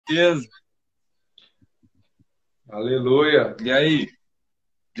certeza. Aleluia. E aí,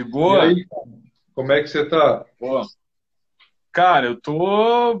 de E boa? aí, cara, como é que você tá? Pô, cara, eu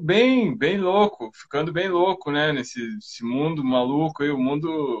tô bem louco, ficando bem louco, né? Nesse mundo maluco aí, o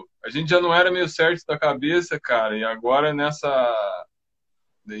mundo. A gente já não era meio certo da cabeça, cara, e agora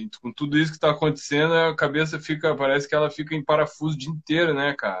com tudo isso que tá acontecendo, a cabeça fica, parece que ela fica em parafuso o dia inteiro,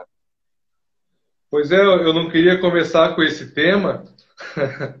 né, cara? Pois é, eu não queria começar com esse tema,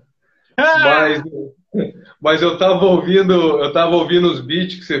 mas, mas eu tava ouvindo os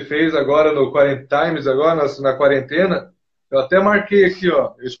beats que você fez agora no Quarantine Times, agora na quarentena. Eu até marquei aqui,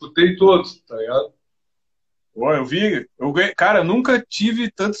 ó. Eu escutei todos, tá ligado? Pô, eu vi, cara, eu nunca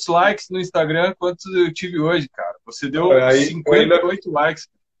tive tantos likes no Instagram quanto eu tive hoje, cara. Você deu Aí eu cinquenta e ainda oito likes.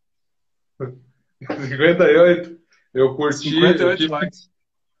 58, eu curti, cinquenta e oito likes.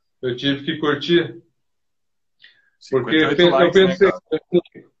 eu tive que curtir, cinquenta e porque oito eu likes, né, pensei, cara?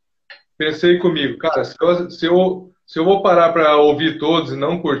 pensei comigo, cara, se eu vou parar para ouvir todos e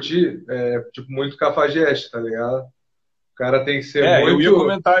não curtir, é tipo muito cafajeste, tá ligado? O cara tem que ser É, eu ia muito.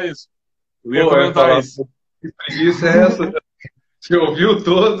 comentar isso. Eu ia Pô, eu ia comentar falar, isso. que preguiça é essa? Você ouviu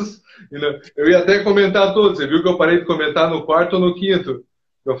todos? Eu ia até comentar todos. Você viu que eu parei de comentar no quarto ou no quinto?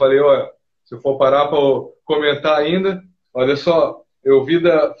 Eu falei, olha, se eu for parar para comentar ainda, olha só,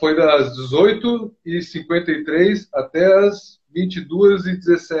 foi das 18h53 até as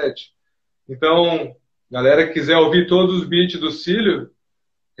 22h17. Então, galera que quiser ouvir todos os beats do Cílio,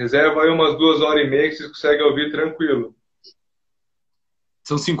 reserva aí umas 2h30 que vocês conseguem ouvir tranquilo.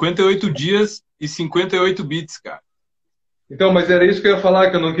 São 58 dias e 58 bits, cara. Então, mas era isso que eu ia falar,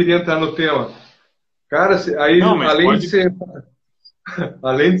 que eu não queria entrar no tema. Cara, Não, aí, mas pode.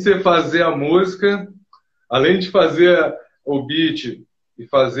 além de você fazer a música, além de fazer o beat e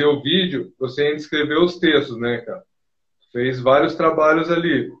fazer o vídeo, você ainda escreveu os textos, né, cara? Fez vários trabalhos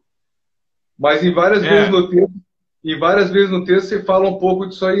ali. Mas É, em várias vezes no texto você fala um pouco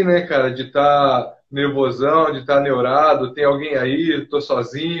disso aí, né, cara? De estar nervosão, de estar neurado, tem alguém aí, tô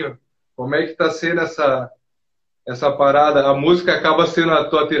sozinho. Como é que tá sendo essa parada? A música acaba sendo a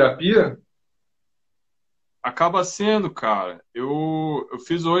tua terapia? acaba sendo, cara. Eu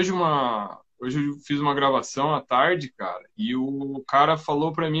fiz hoje uma. Hoje eu fiz uma gravação à tarde, cara, e o cara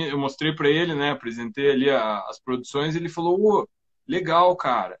falou pra mim, eu mostrei pra ele, né, apresentei ali as produções, e ele falou, ô, legal,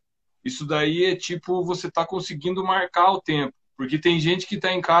 cara. Isso daí é tipo, você tá conseguindo marcar o tempo, porque tem gente que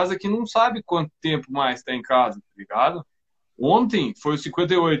tá em casa que não sabe quanto tempo mais tá em casa, tá ligado? Ontem foi o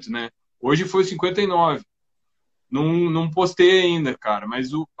 58, né? Hoje foi o 59. Não postei ainda, cara, mas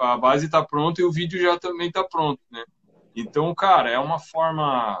a base tá pronta e o vídeo já também tá pronto, né? Então, cara, é uma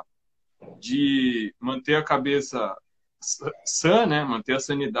forma de manter a cabeça sã, né? Manter a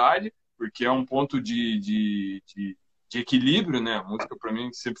sanidade, porque é um ponto de equilíbrio, né? A música para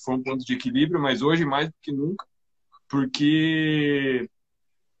mim sempre foi um ponto de equilíbrio, mas hoje mais do que nunca, porque,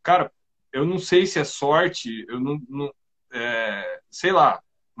 cara, eu não sei se é sorte, eu sei lá,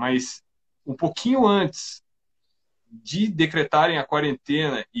 mas um pouquinho antes de decretarem a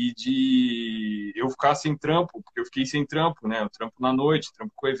quarentena e de eu ficar sem trampo, porque eu fiquei sem trampo, né? Eu trampo na noite,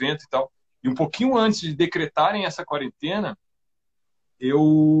 trampo com evento e tal. E um pouquinho antes de decretarem essa quarentena,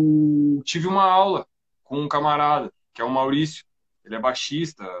 eu tive uma aula com um camarada, que é o Maurício. Ele é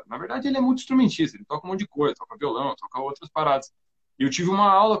baixista. Na verdade, ele é muito instrumentista. Ele toca um monte de coisa, toca violão, toca outras paradas. E eu tive uma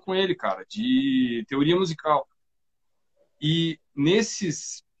aula com ele, cara, de teoria musical. E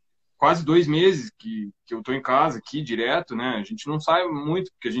nesses quase 2 meses que eu estou em casa aqui direto, né? A gente não sai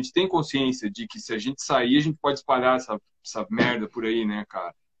muito, porque a gente tem consciência de que se a gente sair, a gente pode espalhar essa merda por aí, né,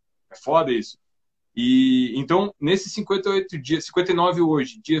 cara? É foda isso. E então, nesses 58 dias, 59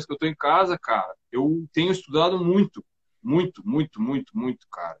 hoje, dias que eu tô em casa, cara, eu tenho estudado muito,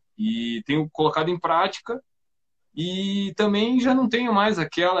 cara. E tenho colocado em prática e também já não tenho mais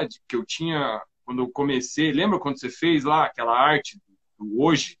aquela que eu tinha quando eu comecei. Lembra quando você fez lá aquela arte do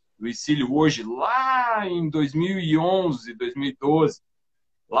hoje, Luis CILHO hoje, lá em 2011, 2012?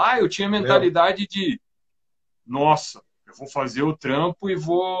 Lá eu tinha Lembra? mentalidade de, nossa, eu vou fazer o trampo e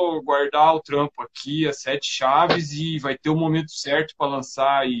vou guardar o trampo aqui, as 7 chaves, e vai ter o momento certo para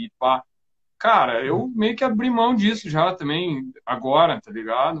lançar e pá. Cara, eu meio que abri mão disso já também, agora, tá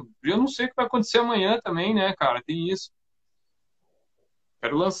ligado? Eu não sei o que vai acontecer amanhã também, né, cara? Tem isso.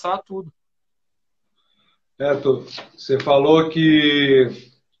 Quero lançar tudo. Você falou que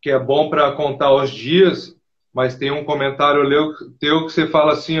é bom para contar os dias, mas tem um comentário teu que você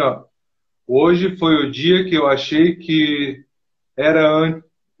fala assim, ó. Hoje foi o dia que eu achei que era,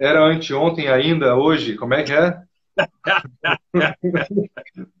 era anteontem ainda, hoje. Como é que é?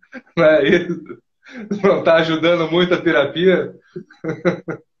 Não é isso? Não está ajudando muito a terapia?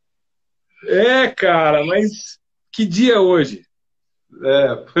 É, cara, mas que dia é hoje?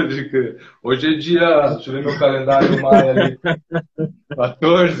 Pode crer. Hoje é dia, deixa eu ver meu calendário maia ali,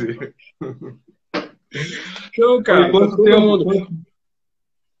 14. Não, Oi, cara, quanto tempo?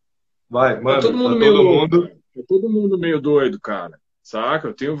 Vai, tá todo manda, tá mundo meio todo louco, mundo. tá todo mundo meio doido, cara. Saca?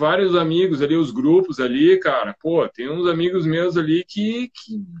 Eu tenho vários amigos ali, os grupos ali, cara. Pô, tem uns amigos meus ali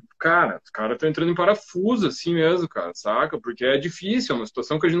cara, os caras estão entrando em parafuso assim mesmo, cara, saca? Porque é difícil, é uma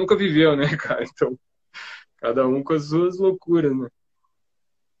situação que a gente nunca viveu, né, cara? Então, cada um com as suas loucuras, né?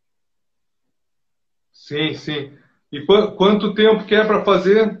 Sim, sim. E quanto tempo que é para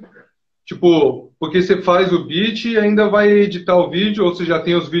fazer? Tipo, porque você faz o beat e ainda vai editar o vídeo, ou você já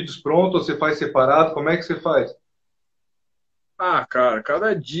tem os vídeos prontos, ou você faz separado, como é que você faz? Ah, cara,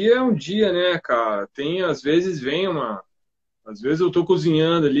 cada dia é um dia, né, cara? Tem, às vezes vem uma. Às vezes eu tô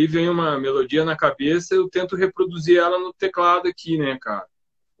cozinhando ali, vem uma melodia na cabeça, eu tento reproduzir ela no teclado aqui, né, cara?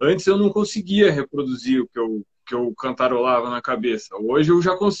 Antes eu não conseguia reproduzir o que eu cantarolava na cabeça. Hoje eu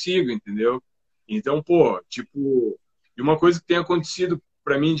já consigo, entendeu? Então, pô, tipo, e uma coisa que tem acontecido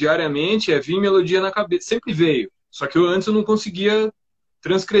para mim diariamente é vir melodia na cabeça. Sempre veio. Só que antes eu não conseguia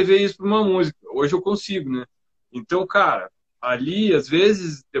transcrever isso para uma música. Hoje eu consigo, né? Então, cara, ali às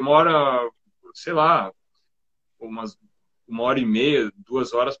vezes demora, sei lá, umas 1h30,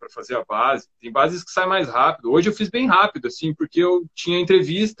 2 horas para fazer a base. Tem bases que saem mais rápido. Hoje eu fiz bem rápido, assim, porque eu tinha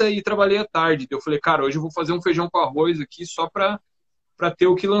entrevista e trabalhei à tarde. Eu falei, cara, hoje eu vou fazer um feijão com arroz aqui só para ter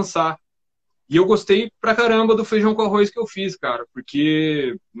o que lançar. E eu gostei pra caramba do feijão com arroz que eu fiz, cara,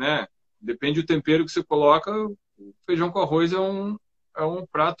 porque, né, depende do tempero que você coloca, o feijão com arroz é um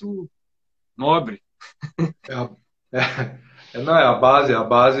prato nobre. É, não, é a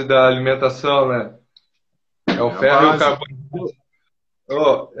base da alimentação, né? É o É a ferro e o base. carboidrato.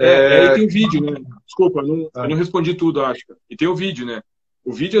 Oh, E aí tem o vídeo, né? Desculpa, eu não ah, respondi tudo, acho. Cara. E tem o vídeo, né?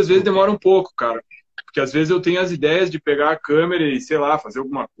 O vídeo às vezes demora um pouco, cara. Porque às vezes eu tenho as ideias de pegar a câmera e, sei lá, fazer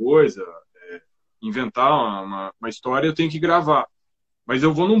alguma coisa, inventar uma história, eu tenho que gravar. Mas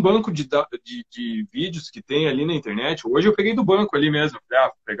eu vou num banco de vídeos que tem ali na internet. Hoje eu peguei do banco ali mesmo. Falei,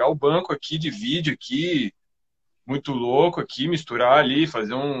 vou pegar o banco aqui de vídeo aqui, muito louco aqui, misturar ali,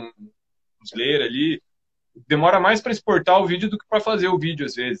 fazer uns layer ali. Demora mais para exportar o vídeo do que para fazer o vídeo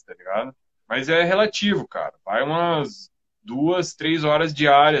às vezes, tá ligado? Mas é relativo, cara. Vai umas 2, 3 horas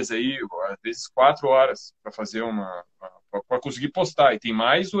diárias aí, às vezes 4 horas para fazer para conseguir postar. E tem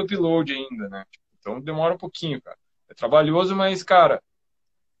mais o upload ainda, né? Então demora um pouquinho, cara. É trabalhoso, mas, cara,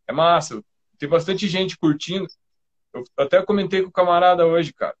 é massa. Tem bastante gente curtindo. Eu até comentei com o camarada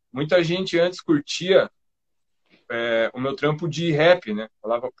hoje, cara. Muita gente antes curtia o meu trampo de rap, né?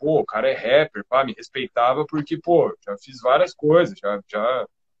 Falava, pô, o cara é rapper, pá, me respeitava porque, pô, já fiz várias coisas,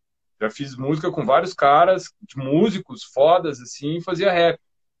 já fiz música com vários caras, de músicos fodas, assim, e fazia rap.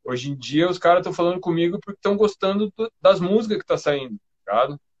 Hoje em dia os caras estão falando comigo porque estão gostando das músicas que tá saindo, tá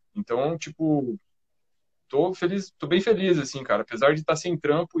ligado? Então, tipo, tô feliz, tô bem feliz, assim, cara. Apesar de estar sem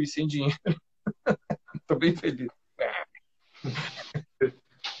trampo e sem dinheiro, tô bem feliz.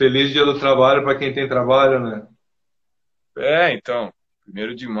 feliz dia do trabalho para quem tem trabalho, né? Então,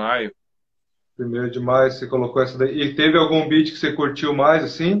 1º de maio. 1º de maio você colocou essa daí. E teve algum beat que você curtiu mais,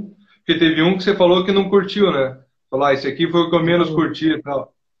 assim? Porque teve um que você falou que não curtiu, né? Falar, esse aqui foi o que eu menos curti e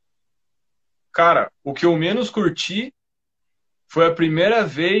tal. Cara, o que eu menos curti foi a primeira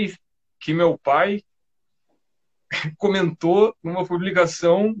vez que meu pai comentou numa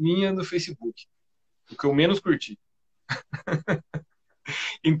publicação minha no Facebook. O que eu menos curti.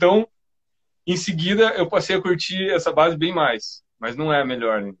 Então, em seguida, eu passei a curtir essa base bem mais. Mas não é a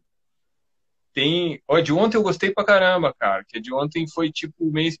melhor, né? De ontem eu gostei pra caramba, cara. Que a de ontem foi,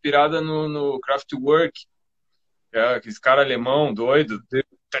 tipo, meio inspirada no Kraftwerk. Aquele cara alemão, doido. Dos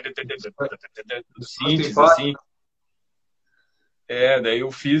Assim, synths, assim. Daí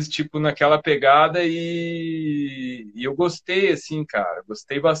eu fiz, tipo, naquela pegada e eu gostei, assim, cara.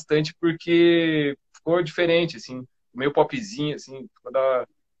 Gostei bastante porque ficou diferente, assim. Meio popzinho, assim.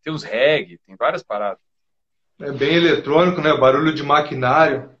 Tem os reggae, tem várias paradas. é bem eletrônico, né? Barulho de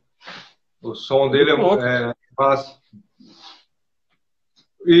maquinário. O som É dele muito louco. é massa.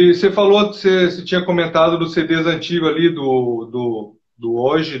 E você falou, você tinha comentado dos CDs antigos ali, do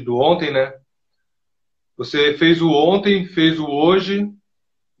hoje, do ontem, né? Você fez o ontem, fez o hoje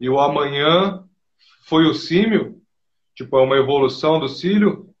e o amanhã foi o símio? Tipo, é uma evolução do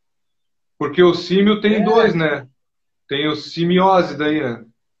cílio? Porque o símio tem dois, É, né? Tem o simiose daí, né?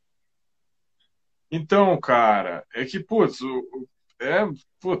 então, cara, é que, o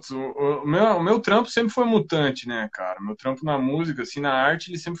meu trampo sempre foi mutante, né, cara? Meu trampo na música, assim, na arte,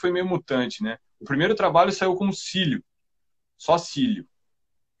 ele sempre foi meio mutante, né? O primeiro trabalho saiu como cílio, só cílio.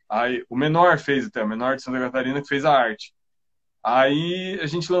 Aí, o menor fez até, o menor de Santa Catarina que fez a arte. Aí a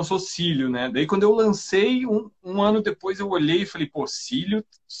gente lançou Cílio, né? Daí quando eu lancei, um ano depois eu olhei e falei, pô, Cílio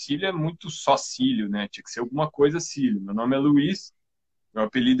é muito só Cílio, né? Tinha que ser alguma coisa Cílio. Meu nome é Luiz, meu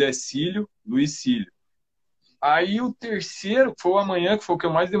apelido é Cílio, Luiz Cílio. Aí o terceiro, que foi o Amanhã, que foi o que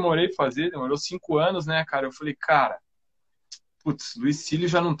eu mais demorei pra fazer, demorou 5 anos, né, cara? Eu falei, cara, putz, Luiz Cílio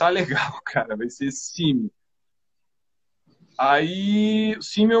já não tá legal, cara, vai ser Cílio. Aí, o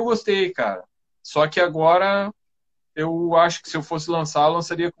Cílio eu gostei, cara. Só que agora eu acho que se eu fosse lançar, eu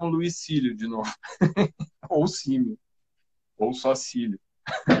lançaria com Luiz Cílio de novo. Ou Cílio. Ou só Cílio.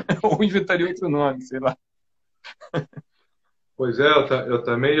 Ou inventaria outro nome, sei lá. Pois é, eu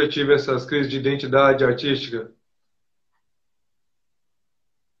também já tive essas crises de identidade artística.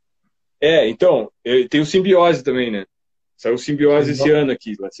 É, então, tem o Simbiose também, né? Saiu o Simbiose esse ano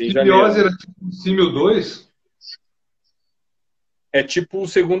aqui, vai ser em janeiro. Simbiose era tipo um Símio 2? É tipo o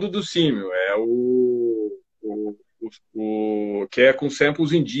segundo do Símio, é que é com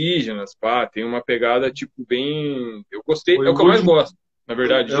samples indígenas, pá, tem uma pegada tipo bem. Eu gostei, Foi é o o que eu mais último. gosto, na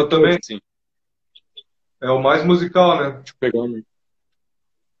verdade, de Eu todos, também. assim. É o mais musical, né? Tipo, pegando.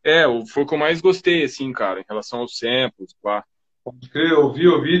 É, foi o que eu mais gostei, assim, cara, em relação aos samples, pá. Pode crer, eu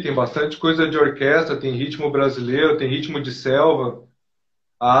ouvi, tem bastante coisa de orquestra, tem ritmo brasileiro, tem ritmo de selva.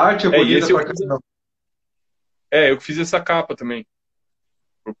 A arte é E bonita esse eu pra fiz. caramba. Eu fiz essa capa também.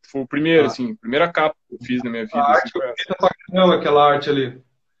 Foi o primeiro, A, assim, a primeira capa que eu fiz na minha a vida, assim, arte é foi essa. bonita pra caramba, aquela arte ali.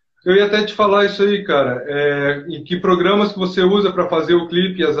 Eu ia até te falar isso aí, cara. Em que programas que você usa para fazer o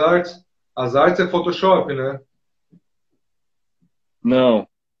clipe e as artes? As artes é Photoshop, né? Não,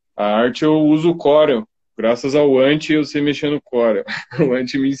 a arte eu uso o Corel. Graças ao Anti, eu sei mexer no Corel. O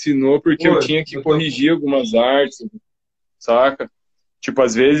Anti me ensinou porque eu Pô, tinha que corrigir algumas artes, saca? Tipo,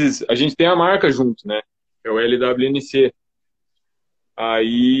 às vezes, a gente tem a marca junto, né? É o LWNC.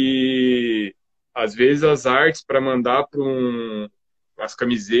 Aí, às vezes, as artes para mandar para as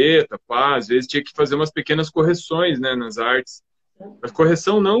camisetas, pá, às vezes tinha que fazer umas pequenas correções, né, nas artes. Mas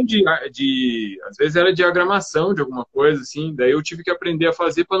correção não às vezes era diagramação de alguma coisa, assim. Daí eu tive que aprender a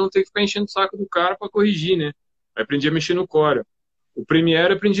fazer para não ter que ficar enchendo o saco do cara para corrigir, né? Aí aprendi a mexer no Corel. O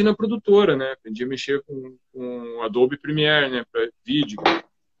Premiere aprendi na produtora, né? Aprendi a mexer com Adobe Premiere, né? Para vídeo.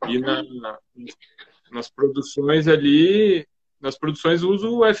 E nas produções ali, nas produções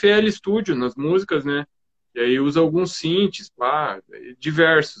uso o FL Studio, nas músicas, né? E aí usa alguns synths, pá,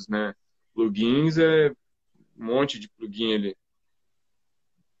 diversos, né? Plugins um monte de plugin ali.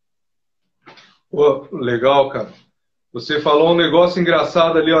 pô, legal, cara. Você falou um negócio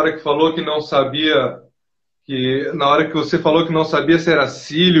engraçado ali, a hora que falou que não sabia, na hora que você falou que não sabia se era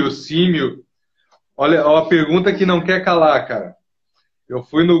cílio, símio. Olha, é uma pergunta que não quer calar, cara. Eu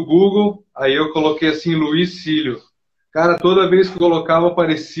fui no Google, aí eu coloquei assim, Luiz Filho. Cara, toda vez que eu colocava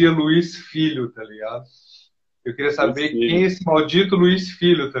aparecia Luiz Filho, tá ligado? Eu queria Luiz saber quem Filho. é esse maldito Luiz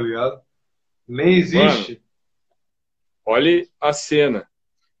Filho, tá ligado? Nem Mano, existe. olhe a cena.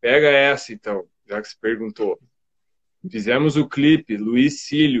 Pega essa, então, já que você perguntou. Fizemos o clipe, Luis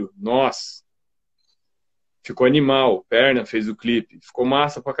CILHO, nós. Ficou animal. Perna fez o clipe. Ficou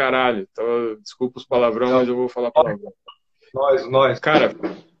massa pra caralho. Então, desculpa os palavrão, mas eu vou falar palavrão. Nós. Cara,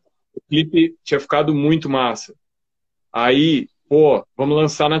 o clipe tinha ficado muito massa. Aí, pô, vamos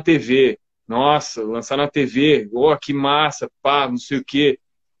lançar na TV. Nossa, lançar na TV. Oh, que massa, pá, não sei o quê.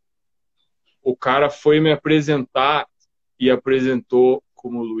 O cara foi me apresentar e apresentou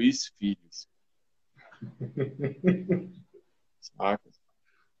como Luiz Filhos. Saca?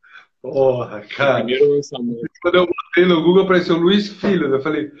 Porra, O cara. primeiro lançamento. Quando eu botei no Google apareceu Luiz Filho.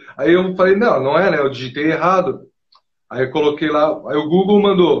 Aí eu falei, não, não é, né? Eu digitei errado. Aí eu coloquei lá, aí o Google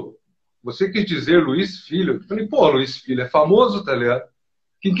mandou, você quis dizer Luiz Filho? Eu falei, pô, Luiz Filho é famoso, tá ligado?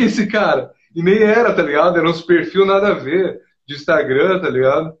 Quem que é esse cara? E nem era, tá ligado? Era uns perfil nada a ver, de Instagram, tá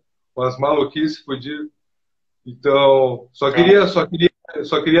ligado? Com as maluquices podiam. Então, Cara,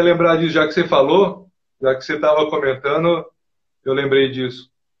 só queria lembrar disso, já que você falou, já que você estava comentando, eu lembrei disso.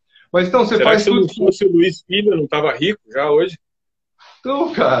 Mas então, você será que faz se eu tudo. não fosse o Luiz Filho, eu não tava rico já hoje?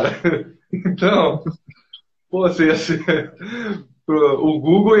 Então, cara, então, pô, você ia ser... o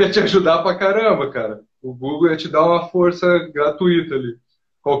Google ia te ajudar pra caramba, cara. O Google ia te dar uma força gratuita ali.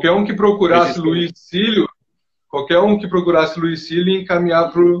 Qualquer um que procurasse Registrando, Luiz Cílio, qualquer um que procurasse Luiz Cílio ia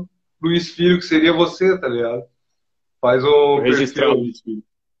encaminhar pro Luiz Filho, que seria você, tá ligado? Faz vou um registrar o perfil. Luiz Filho.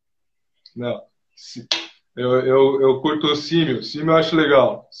 Não. Eu curto o símio. Símio eu acho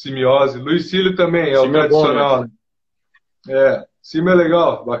legal. Simiose. Luiz Cílio também é o Sim, é bom, né? tradicional, né? Símio é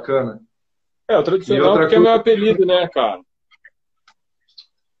legal, bacana. É, o E tradicional outra porque é meu coisa. apelido, né, cara?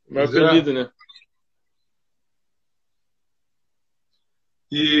 Meu Pois é. apelido, né?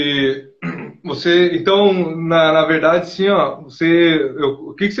 E você, então, na verdade, sim, ó,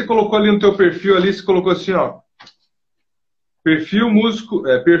 o que você colocou ali no teu perfil ali? Você colocou assim, ó, perfil músico,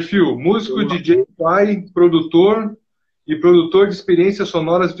 DJ, pai, produtor e produtor de experiências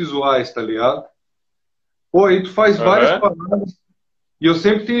sonoras visuais, tá ligado? Pô, aí tu faz várias Aham. paradas e eu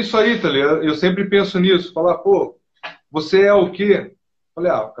sempre tenho isso aí, tá ligado? Eu sempre penso nisso, falar, pô, você é o quê?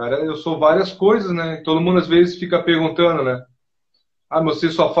 Falei, cara, eu sou várias coisas, né? Todo mundo às vezes fica perguntando, né? Ah,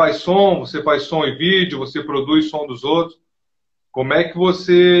 você só faz som, você faz som e vídeo, você produz som dos outros. Como é que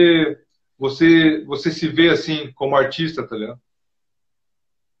você se vê assim como artista, tá ligado?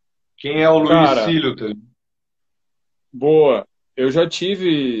 Quem é o Luis Cara, CILHO, tá ligado? boa. Eu já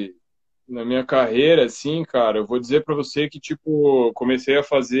tive na minha carreira, assim, cara, eu vou dizer pra você que, tipo, comecei a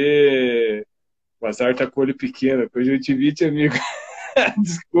fazer o azar tá com olho pequeno, conjuntivite, amigo.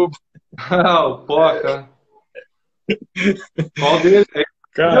 Desculpa. Ah, o Poca. Qual deles?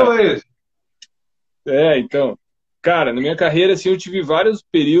 Cara, Não é esse? então, cara, na minha carreira, assim, eu tive vários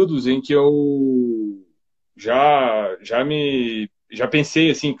períodos em que eu já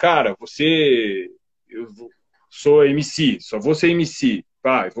pensei assim, cara, sou MC, só vou ser MC,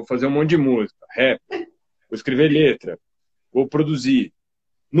 pá, eu vou fazer um monte de música, rap, vou escrever letra, vou produzir.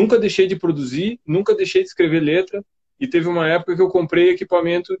 Nunca deixei de produzir, nunca deixei de escrever letra, e teve uma época que eu comprei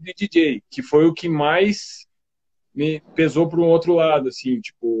equipamento de DJ, que foi o que mais me pesou para um outro lado, assim,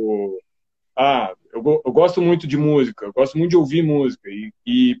 tipo, eu gosto muito de música, eu gosto muito de ouvir música,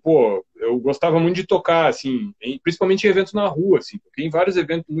 pô, eu gostava muito de tocar, assim, principalmente em eventos na rua, assim, toquei em vários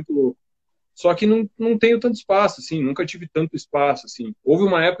eventos muito loucos. Só que não tenho tanto espaço, assim, nunca tive tanto espaço, assim. Houve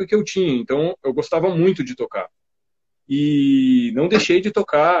uma época que eu tinha, então eu gostava muito de tocar. E não deixei de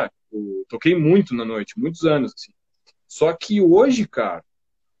tocar, eu toquei muito na noite, muitos anos, assim. Só que hoje, cara,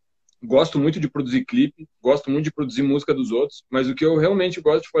 gosto muito de produzir clipe, gosto muito de produzir música dos outros, mas o que eu realmente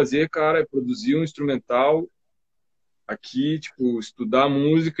gosto de fazer, cara, é produzir um instrumental aqui, tipo, estudar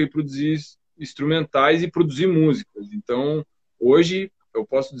música e produzir instrumentais e produzir músicas. Então, hoje eu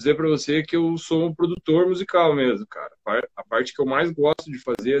posso dizer para você que eu sou um produtor musical mesmo, cara. A parte que eu mais gosto de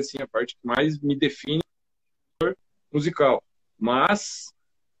fazer, assim, a parte que mais me define musical. Mas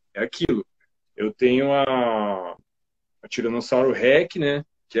é aquilo. Eu tenho a Tiranossauro Rec, né,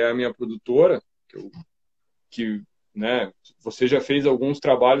 que é a minha produtora, que, né, você já fez alguns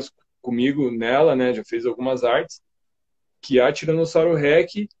trabalhos comigo nela, né, já fez algumas artes, que a Tiranossauro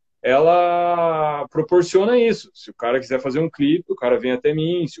Rec, ela proporciona isso. Se o cara quiser fazer um clipe, o cara vem até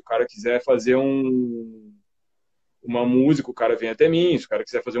mim. Se o cara quiser fazer uma música, o cara vem até mim. Se o cara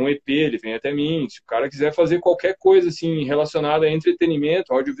quiser fazer um EP, ele vem até mim. Se o cara quiser fazer qualquer coisa assim relacionada a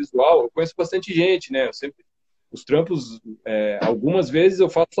entretenimento, audiovisual, eu conheço bastante gente, né? Eu sempre os trampos, algumas vezes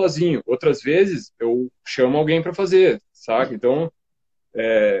eu faço sozinho, outras vezes eu chamo alguém para fazer, saca? Então,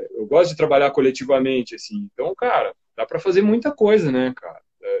 eu gosto de trabalhar coletivamente, assim. Então, cara, dá para fazer muita coisa, né, cara?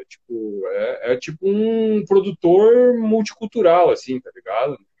 É tipo um produtor multicultural, assim, tá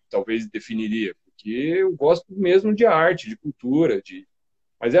ligado? Talvez definiria, porque eu gosto mesmo de arte, de cultura,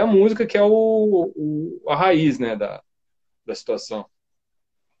 mas é a música que é a raiz, né, da situação.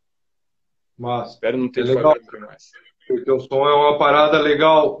 Mas Espero não é ter legal. falhado demais. O teu som é uma parada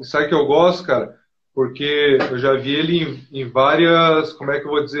legal. Sabe que eu gosto, cara? Porque eu já vi ele em várias, como é que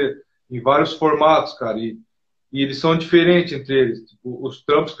eu vou dizer? Em vários formatos, cara. E eles são diferentes entre eles. Tipo, os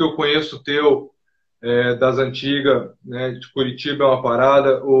trampos que eu conheço teu, das antigas, né, de Curitiba é uma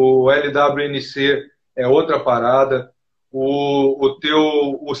parada, o LWNC é outra parada,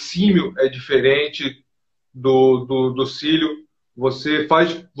 o Símio é diferente do Cílio. Você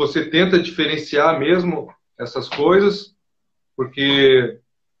tenta diferenciar mesmo essas coisas, porque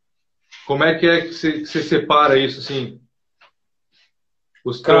como é que você separa isso, assim,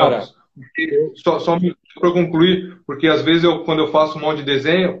 os Cara, trampos? Só para concluir, porque às vezes quando eu faço um monte de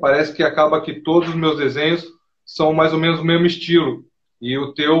desenho, parece que acaba que todos os meus desenhos são mais ou menos o mesmo estilo. E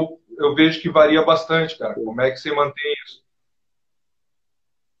o teu, eu vejo que varia bastante, cara. Como é que você mantém isso?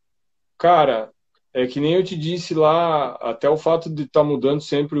 cara, é que nem eu te disse lá, até o fato de estar mudando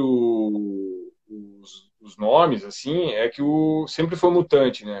sempre os nomes, assim, é que sempre foi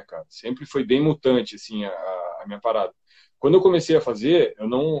mutante, né, cara? Sempre foi bem mutante, assim, a minha parada. Quando eu comecei a fazer, eu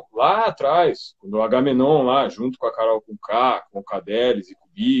não. Lá atrás, quando o Agamenon lá, junto com a Carol com K, com o Cadelis e com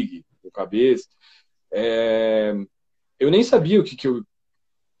o Big, com o Cabeça, é, eu nem sabia que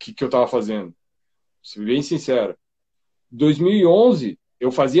eu tava fazendo, ser bem sincero. 2011,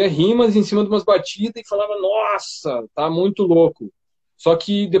 eu fazia rimas em cima de umas batidas e falava, nossa, tá muito louco. Só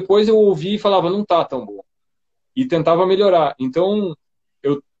que depois eu ouvi e falava, não tá tão bom. E tentava melhorar. Então,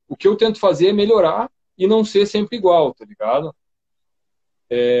 o que eu tento fazer é melhorar e não ser sempre igual, tá ligado?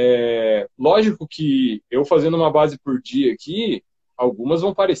 Lógico que eu fazendo uma base por dia aqui, algumas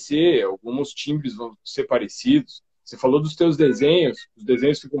vão parecer, alguns timbres vão ser parecidos. Você falou dos teus desenhos, os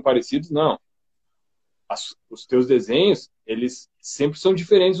desenhos ficam parecidos? Não. Os teus desenhos, eles sempre são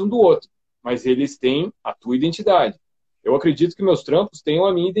diferentes um do outro, mas eles têm a tua identidade. Eu acredito que meus trampos tenham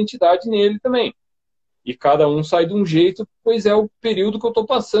a minha identidade nele também. E cada um sai de um jeito, pois é o período que eu estou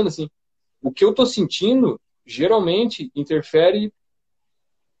passando, assim. O que eu estou sentindo, geralmente, interfere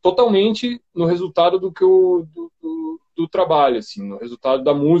totalmente no resultado do trabalho, assim, no resultado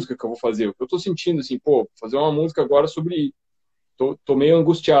da música que eu vou fazer. O que eu estou sentindo, assim, pô, fazer uma música agora sobre... Tô meio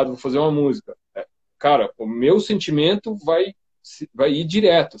angustiado, vou fazer uma música. Cara, o meu sentimento vai ir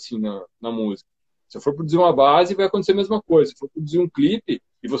direto, assim, na música. Se eu for produzir uma base, vai acontecer a mesma coisa. Se eu for produzir um clipe,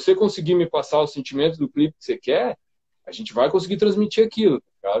 e você conseguir me passar o sentimento do clipe que você quer, a gente vai conseguir transmitir aquilo, tá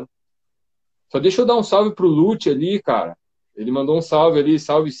ligado? Só deixa eu dar um salve pro Lute ali, cara. Ele mandou um salve ali,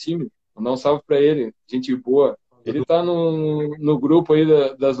 salve Sim. Mandar um salve pra ele, gente boa. Ele tá no grupo aí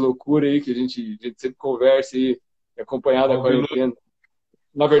das loucuras aí, que a gente sempre conversa aí, acompanhado da quarentena.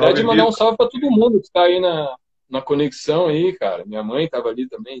 Na verdade, mandar um salve pra todo mundo que tá aí na conexão aí, cara. Minha mãe tava ali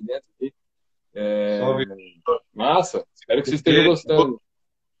também, dentro ali. Massa, espero que vocês estejam gostando.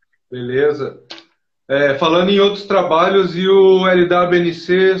 Beleza. Falando em outros trabalhos, e o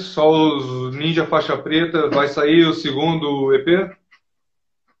LWNC, só os Ninja Faixa Preta, vai sair o segundo EP?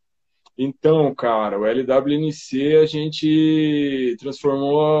 Então, cara, o LWNC a gente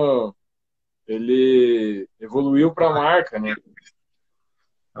transformou, ele evoluiu para marca, né?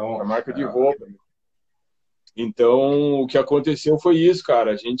 Para marca de roupa. Então, o que aconteceu foi isso,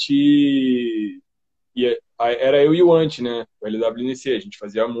 cara. A gente era eu e o Ante, né? O LWNC, a gente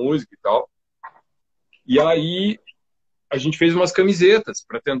fazia música e tal. E aí a gente fez umas camisetas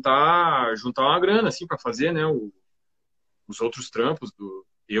para tentar juntar uma grana, assim, para fazer, né? Os outros trampos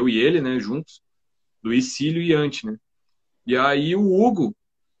eu e ele, né? Juntos, Luis CILHO e Ante, né? E aí o Hugo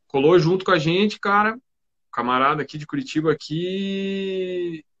colou junto com a gente, cara, camarada aqui de Curitiba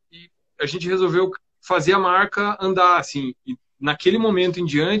aqui, e a gente resolveu fazer a marca andar, assim. E naquele momento em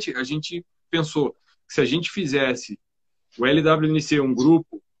diante, a gente pensou que se a gente fizesse o LWNC um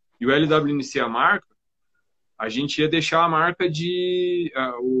grupo e o LWNC a marca, a gente ia deixar a marca de...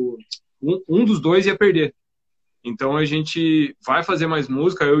 um dos dois ia perder. Então a gente vai fazer mais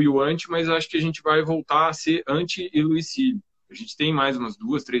música, eu e o Ante, mas acho que a gente vai voltar a ser Ante e Luis CILHO. A gente tem mais umas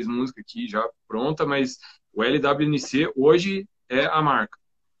 2, 3 músicas aqui já pronta, mas o LWNC hoje é a marca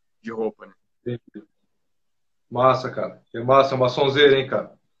de roupa, né? Massa, cara. É massa, é uma sonzeira, hein,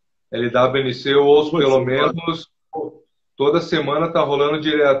 cara. LWNC eu ouço pelo menos toda semana, tá rolando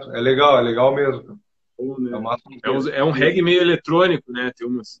direto. É legal mesmo, cara. É um reggae meio eletrônico, né? Tem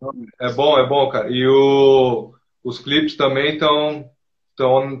umas... É bom, cara. E os clipes também estão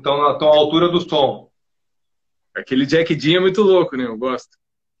à altura do som. Aquele Jack Dean é muito louco, né? Eu gosto.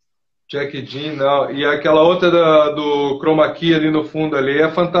 Jack Dean, não. E aquela outra do Chroma Key ali no fundo ali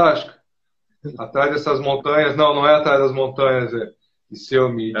é fantástica. Atrás dessas montanhas. Não é atrás das montanhas. E se eu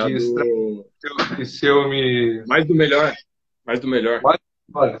me E se eu me... Mais do melhor.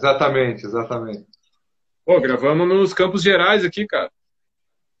 Exatamente. Pô, gravamos nos Campos Gerais aqui, cara.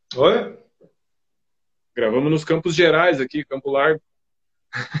 Oi? Gravamos nos Campos Gerais aqui, Campo Largo.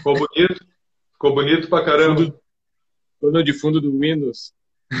 Ficou bonito pra caramba. Todo de fundo do Windows.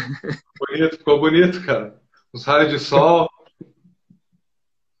 Ficou bonito, cara. Os raios de sol.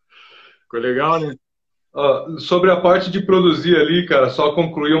 Ficou legal, né? Sobre a parte de produzir ali, cara, só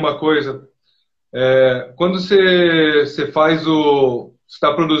concluir uma coisa. Quando você faz você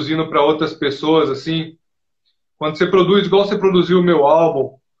está produzindo para outras pessoas, assim, quando você produz, igual você produziu o meu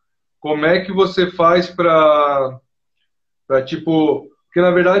álbum, como é que você faz para tipo, porque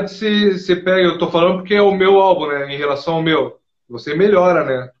na verdade se você pega, eu tô falando porque é o meu álbum, né, em relação ao meu, você melhora,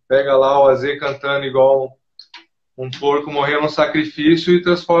 né, pega lá o AZ cantando igual um porco morrendo no sacrifício e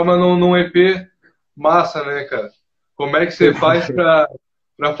transforma num EP massa, né, cara? Como é que você faz para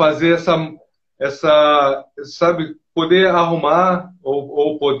fazer sabe, poder arrumar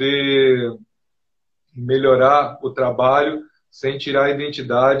ou poder melhorar o trabalho sem tirar a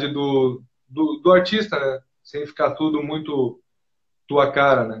identidade do artista, né? Sem ficar tudo muito tua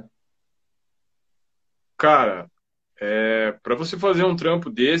cara, né? Cara, para você fazer um trampo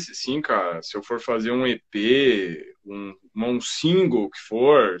desse, assim, cara, se eu for fazer um EP, um single que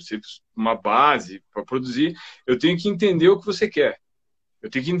for, uma base para produzir, eu tenho que entender o que você quer. Eu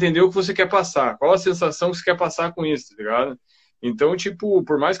tenho que entender o que você quer passar. Qual a sensação que você quer passar com isso, tá ligado? Então, tipo,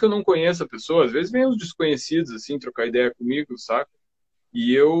 por mais que eu não conheça a pessoa, às vezes vem os desconhecidos, assim, trocar ideia comigo, saca?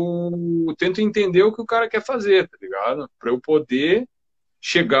 E eu tento entender o que o cara quer fazer, tá ligado? Pra eu poder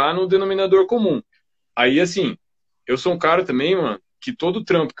chegar no denominador comum. Aí, assim, eu sou um cara também, mano, que todo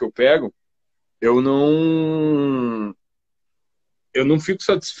trampo que eu pego, eu não, eu não fico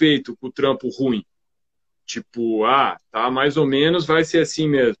satisfeito com o trampo ruim. Tipo, tá mais ou menos, vai ser assim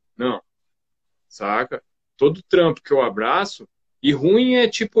mesmo. Não, saca? Todo trampo que eu abraço, e ruim é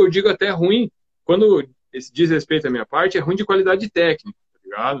tipo, eu digo até ruim, quando esse diz respeito à minha parte, é ruim de qualidade técnica, tá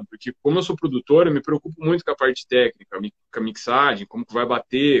ligado? Porque como eu sou produtor, eu me preocupo muito com a parte técnica, com a mixagem, como que vai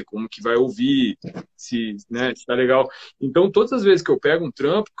bater, como que vai ouvir, se, né, se tá legal. Então, todas as vezes que eu pego um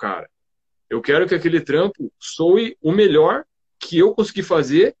trampo, cara, eu quero que aquele trampo soe o melhor que eu consegui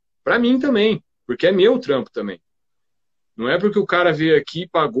fazer para mim também, porque é meu trampo também. Não é porque o cara veio aqui e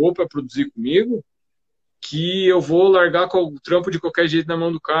pagou para produzir comigo que eu vou largar o trampo de qualquer jeito na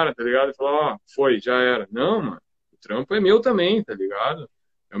mão do cara, tá ligado? E falar, foi, já era. Não, mano, o trampo é meu também, tá ligado?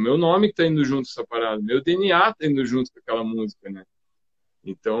 É o meu nome que tá indo junto com essa parada, meu DNA tá indo junto com aquela música, né?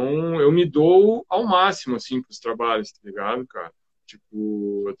 Então, eu me dou ao máximo, assim, pros trabalhos, tá ligado, cara?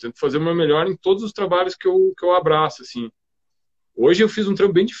 Tipo, eu tento fazer o meu melhor em todos os trabalhos que eu abraço, assim. Hoje eu fiz um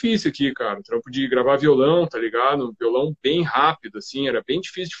trampo bem difícil aqui, cara. Um trampo de gravar violão, tá ligado? Um violão bem rápido, assim. Era bem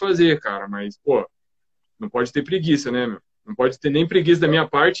difícil de fazer, cara. Mas, pô, não pode ter preguiça, né, meu? Não pode ter nem preguiça da minha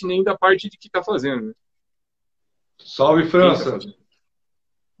parte, nem da parte de que tá fazendo, né? Salve, Quem tá França. fazendo?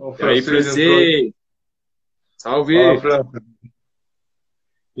 O E aí, francês entrou. francês? Fala, Salve! França.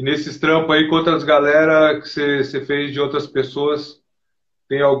 E nesses trampos aí com outras galera que você fez de outras pessoas,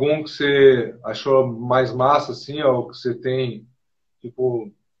 tem algum que você achou mais massa, assim, ou que você tem,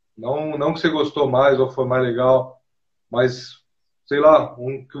 tipo, não que você gostou mais ou foi mais legal, mas, sei lá,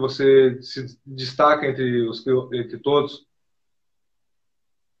 um que você se destaca entre todos?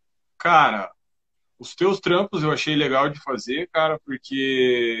 Cara, os teus trampos eu achei legal de fazer, cara,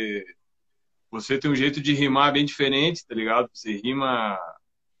 porque você tem um jeito de rimar bem diferente, tá ligado? Você rima.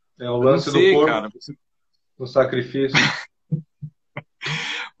 É o Eu não lance do sei, corpo, cara. no sacrifício.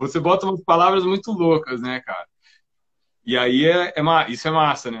 Você bota umas palavras muito loucas, né, cara? E aí isso é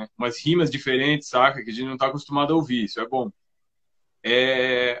massa, né? Umas rimas diferentes, saca? Que a gente não tá acostumado a ouvir, isso é bom.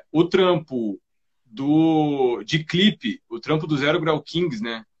 O trampo de clipe, o trampo do Zero Grau Kings,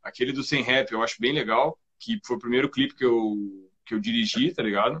 né? Aquele do Sem Rap, eu acho bem legal, que foi o primeiro clipe que eu dirigi, tá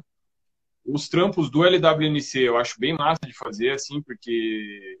ligado? Os trampos do LWNC eu acho bem massa de fazer, assim,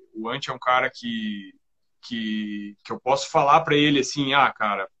 porque o Ant é um cara que eu posso falar pra ele assim,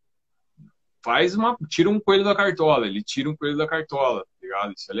 cara, tira um coelho da cartola, ele tira um coelho da cartola, tá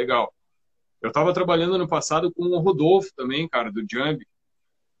ligado? Isso é legal. Eu tava trabalhando ano passado com o Rodolfo também, cara, do Jump,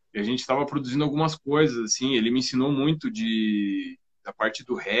 e a gente estava produzindo algumas coisas, assim, ele me ensinou muito da parte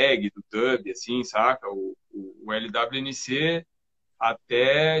do reggae, do dub, assim, saca? O LWNC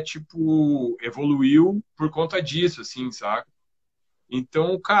até, tipo, evoluiu por conta disso, assim, saca?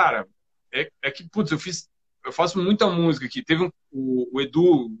 Então, cara, é que, putz, eu faço muita música aqui. Teve o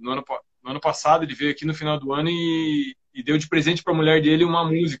Edu, no ano passado, ele veio aqui no final do ano e deu de presente pra mulher dele uma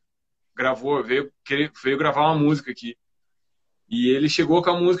música. Gravou, veio gravar uma música aqui. E ele chegou com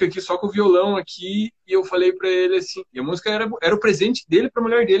a música aqui só com o violão aqui e eu falei pra ele assim, e a música era o presente dele pra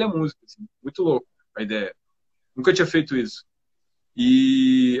mulher dele a música, assim, muito louco a ideia. Nunca tinha feito isso.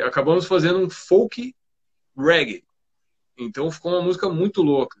 E acabamos fazendo um folk reggae. Então ficou uma música muito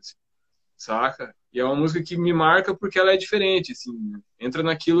louca, assim, saca? E é uma música que me marca porque ela é diferente, assim, né? Entra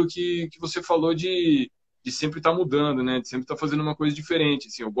naquilo que você falou de sempre estar mudando, né? De sempre estar fazendo uma coisa diferente,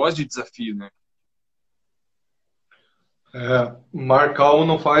 assim. Eu gosto de desafio, né? É, mar calmo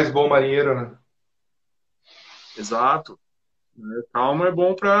não faz bom marinheiro, né? Exato. Calma é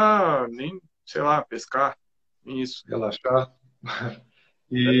bom pra nem, sei lá, pescar. Isso. Relaxar.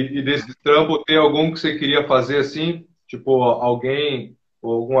 E desse trampo, tem algum que você queria fazer assim? Tipo, alguém,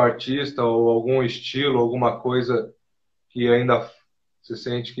 ou algum artista, ou algum estilo, alguma coisa que ainda você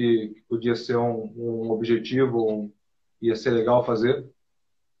sente que podia ser um objetivo, ia ser legal fazer?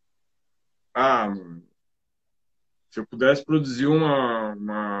 Ah, se eu pudesse produzir uma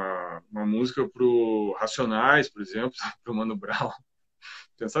música pro Racionais, por exemplo, pro Mano Brown,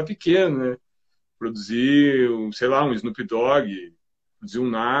 pensar pequeno, né? Produzir, sei lá, um Snoop Dogg, produzir um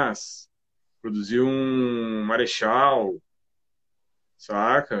Nas, produzir um Marechal,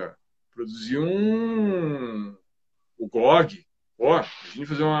 saca? Produzir o GOG. Pô, a gente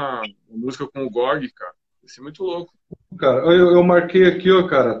fazer uma música com o GOG, cara. Ia ser muito louco. Cara, eu marquei aqui, ó,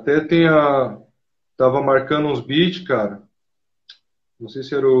 cara, até tem tava marcando uns beats, cara. Não sei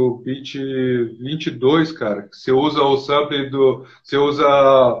se era o beat 22, cara. Que você usa o sample do. Você usa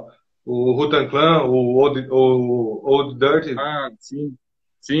o Wu-Tang Clan, o Old Dirty. Ah, sim.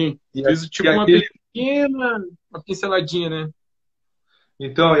 Sim. E, Fiz e tipo uma aquele. pequena, uma pinceladinha, né?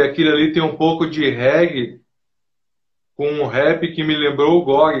 Então, e aquele ali tem um pouco de reggae com um rap que me lembrou o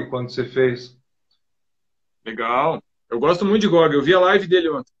GOG quando você fez. Legal. Eu gosto muito de Gog. Eu vi a live dele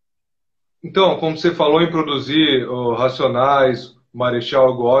ontem. Então, como você falou em produzir o Racionais,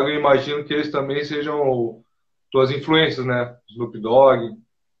 Marechal GOG, eu imagino que eles também sejam tuas influências, né? Snoop Dogg.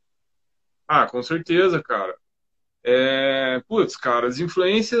 Ah, com certeza, cara. Putz, cara, as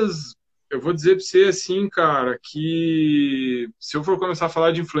influências, eu vou dizer pra você assim, cara, que se eu for começar a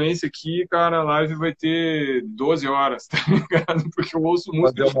falar de influência aqui, cara, a live vai ter 12 horas, tá ligado? Porque eu ouço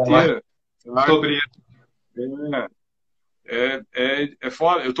música Fazer o dia uma live inteira, saca? sobre isso. É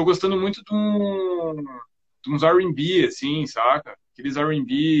foda. Eu tô gostando muito de uns R&B, assim, saca? Aqueles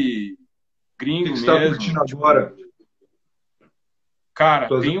R&B O que gringo que você está mesmo. curtindo Tipo, agora? cara,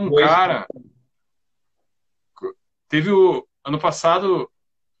 Tuas tem um influências. cara, teve o ano passado,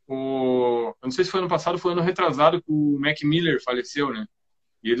 eu não sei se foi ano passado, foi ano retrasado que o Mac Miller faleceu, né?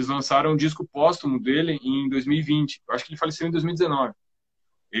 E eles lançaram um disco póstumo dele em 2020. Eu acho que ele faleceu em 2019.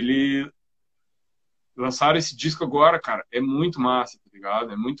 Ele lançaram esse disco agora, cara. É muito massa, tá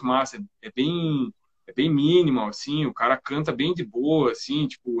ligado? É muito massa. É bem minimal, assim. O cara canta bem de boa, assim,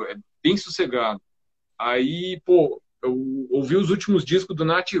 tipo, é bem sossegado. Aí, pô, eu ouvi os últimos discos do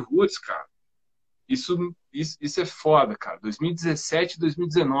Nat Roots, cara. Isso é foda, cara. 2017 e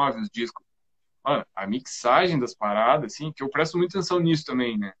 2019 os discos. Mano, a mixagem das paradas, assim, que eu presto muita atenção nisso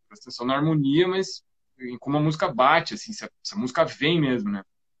também, né? Presto atenção na harmonia, mas em como a música bate, assim, se a música vem mesmo, né?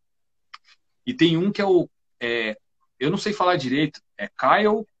 E tem um que é, eu não sei falar direito, é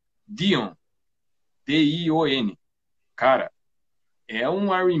Kyle Dion, Dion. Cara, é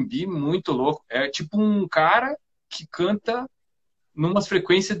um R&B muito louco. É tipo um cara que canta numas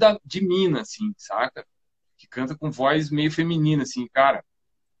frequências de mina, assim, saca? Que canta com voz meio feminina, assim, cara.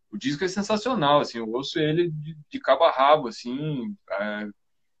 O disco é sensacional, assim, eu ouço ele de cabo a rabo, assim,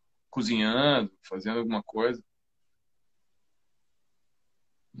 cozinhando, fazendo alguma coisa.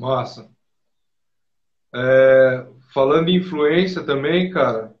 Massa. Falando em influência também,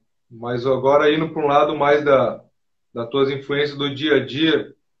 cara, mas agora indo para um lado mais das tuas influências do dia a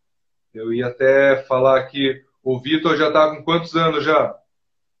dia, eu ia até falar que o Vitor já está com quantos anos já?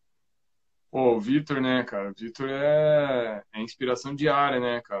 Pô, o Vitor, né, cara? O Vitor é inspiração diária,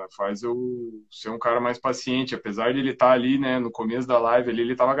 né, cara? Faz eu ser um cara mais paciente. Apesar de ele estar ali, né, no começo da live, ali,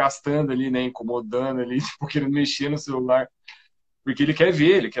 ele tava gastando ali, né, incomodando ali, tipo, querendo mexer no celular. Porque ele quer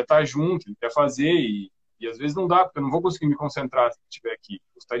ver, ele quer estar junto, ele quer fazer. E às vezes não dá, porque eu não vou conseguir me concentrar se ele estiver aqui.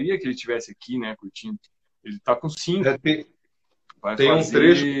 Gostaria que ele estivesse aqui, né, curtindo. Ele tá com É, 5, tem, vai tem um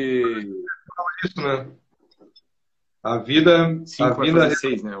trecho fazer disso, né? A 5, vai vida fazer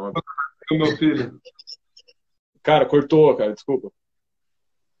 6, né? Óbvio. do meu filho. Cara, cortou, cara, desculpa.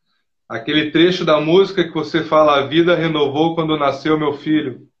 Aquele trecho da música que você fala, a vida renovou quando nasceu meu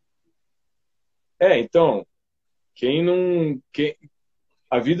filho. Então, quem não.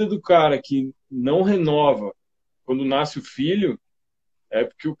 A vida do cara que não renova quando nasce o filho é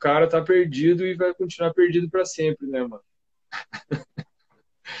porque o cara tá perdido e vai continuar perdido para sempre, né, mano?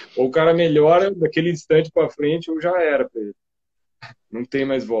 Ou o cara melhora daquele instante para frente ou já era pra ele. Não tem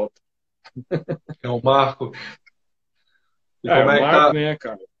mais volta. É um marco. E É o Marco, né,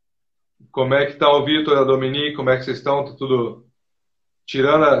 cara? como é que tá o Vitor e a Dominique? Como é que vocês estão? Tá tudo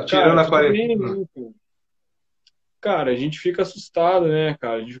tirando Cara, a tudo bem, quarentena? né, cara? Cara, a gente fica assustado, né,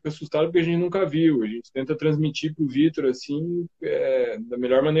 cara? A gente fica assustado porque a gente nunca viu. A gente tenta transmitir pro Vitor, assim, da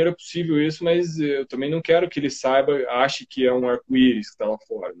melhor maneira possível isso, mas eu também não quero que ele saiba, ache que é um arco-íris que tá lá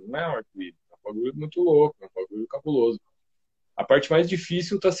fora. Não é um arco-íris, é um bagulho muito louco, é um bagulho cabuloso. A parte mais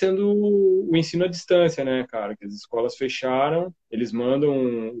difícil está sendo o ensino à distância, né, cara? Que as escolas fecharam, eles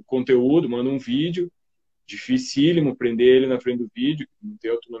mandam o conteúdo, mandam um vídeo, dificílimo prender ele na frente do vídeo, não tem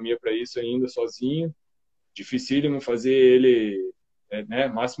autonomia para isso ainda sozinho, dificílimo fazer ele, né?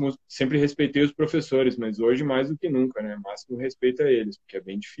 Máximo, sempre respeitei os professores, mas hoje mais do que nunca, né? Máximo respeito a eles, porque é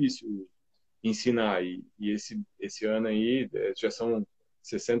bem difícil ensinar. E esse ano aí já são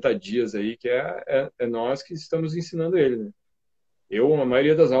 60 dias aí que é nós que estamos ensinando ele, né? A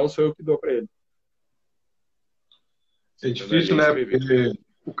maioria das aulas sou eu que dou para ele. É Ensinando a difícil, ler e né? escrever. Porque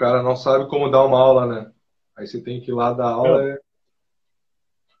o cara não sabe como dar uma aula, né? Aí você tem que ir lá dar aula.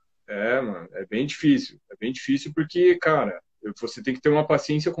 Não, mano, é bem difícil. É bem difícil porque, cara, você tem que ter uma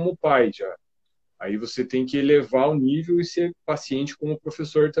paciência como pai já. Aí você tem que elevar o nível e ser paciente como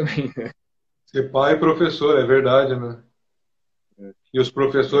professor também, né? Ser pai e professor, é verdade, né? E os Não é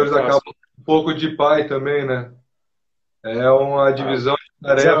professores acabam fácil. um pouco de pai também, né? É uma Ah, divisão de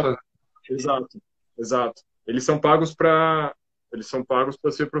exato, tarefas. exato, exato. Eles são pagos para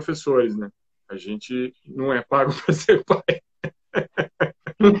ser professores, né? A gente não é pago para ser pai.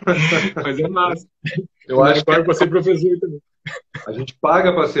 Mas é massa. Eu Nós acho que paga pra ser professor também. a gente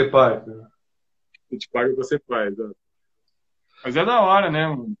paga para ser pai. A gente paga pra ser pai, exato. Mas é da hora, né,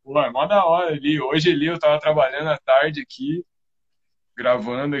 mano? Pô, é mó da hora ali. Hoje ali eu tava trabalhando à tarde aqui,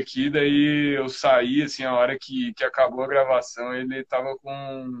 gravando aqui, daí eu saí, assim, a hora que acabou a gravação, ele tava com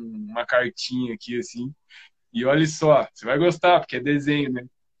uma cartinha aqui, assim, e olha só, você vai gostar, porque é desenho, né?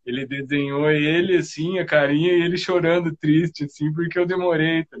 Ele desenhou ele, assim, a carinha, e ele chorando triste, assim, porque eu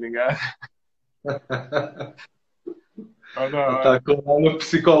demorei, tá ligado? Tá da hora. Atacou lá no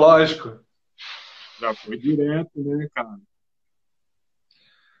psicológico. Já foi direto, né, cara?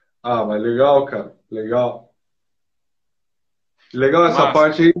 Ah, mas legal, cara. Legal. Legal essa Massa.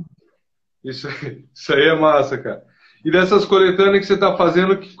 parte aí. Isso aí é massa, cara. E dessas coletâneas que você está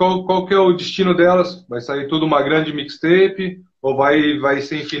fazendo, qual que é o destino delas? Vai sair tudo uma grande mixtape ou vai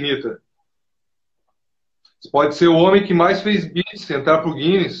ser infinita? Você pode ser o homem que mais fez beats, entrar pro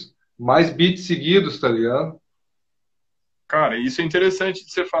Guinness, mais beats seguidos, tá ligado? Cara, isso é interessante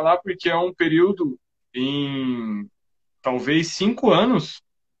de você falar, porque é um período em talvez 5 anos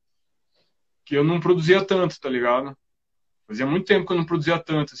que eu não produzia tanto, tá ligado? Fazia muito tempo que eu não produzia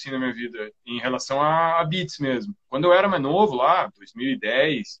tanto assim na minha vida, em relação a beats mesmo. Quando eu era mais novo, lá,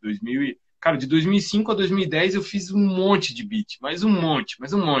 2010, 2000 cara, de 2005 a 2010 eu fiz um monte de beat, mas um monte.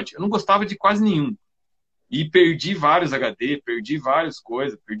 Eu não gostava de quase nenhum. E perdi vários HD, perdi várias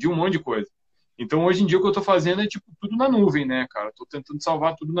coisas, perdi um monte de coisa. Então, hoje em dia, o que eu tô fazendo é, tipo, tudo na nuvem, né, cara? Tô tentando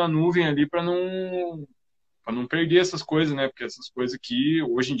salvar tudo na nuvem ali para não perder essas coisas, né? Porque essas coisas aqui,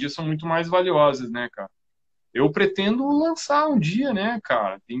 hoje em dia, são muito mais valiosas, né, cara? Eu pretendo lançar um dia, né,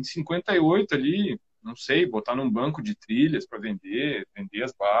 cara? Tem 58 ali, não sei, botar num banco de trilhas para vender, vender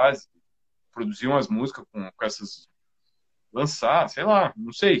as bases, produzir umas músicas com essas. Lançar, sei lá,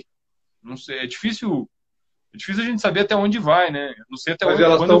 não sei. Não sei. É difícil a gente saber até onde vai, né? Eu não sei até Mas onde,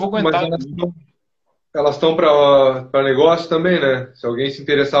 elas quando eu estão, vou aguentar também. elas estão para negócio também, né? Se alguém se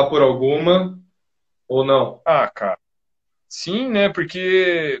interessar por alguma ou não. Ah, cara. Sim, né?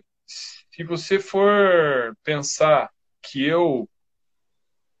 Porque se você for pensar que eu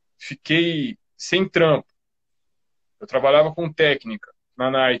fiquei sem trampo, eu trabalhava com técnica na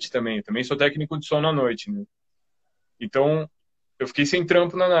night também. Eu também sou técnico de som na noite, né? Então, eu fiquei sem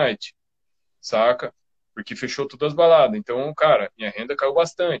trampo na night, saca? Porque fechou todas as baladas. Então, cara, minha renda caiu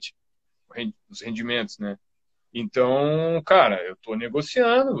bastante, os rendimentos, né? Então, cara, eu tô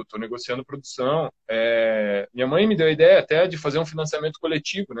negociando produção. Minha mãe me deu a ideia até de fazer um financiamento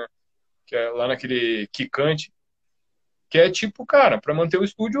coletivo, né? Que é lá naquele Kikante, que é tipo, cara, para manter o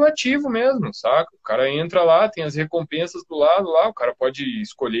estúdio ativo mesmo, saca? O cara entra lá, tem as recompensas do lado lá, o cara pode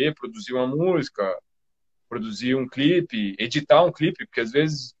escolher produzir uma música, produzir um clipe, editar um clipe, porque às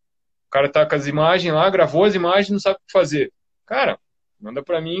vezes o cara tá com as imagens lá, gravou as imagens, não sabe o que fazer. Cara, manda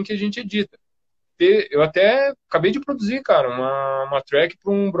para mim que a gente edita. Eu até acabei de produzir, cara, uma track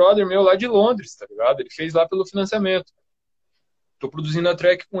para um brother meu lá de Londres, tá ligado? Ele fez lá pelo financiamento. Tô produzindo a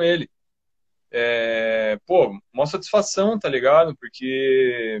track com ele. Pô, uma satisfação, tá ligado?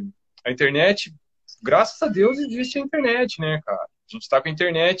 Porque a internet, graças a Deus, existe a internet, né, cara? A gente tá com a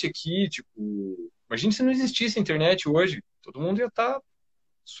internet aqui, tipo, imagina se não existisse a internet hoje. Todo mundo ia estar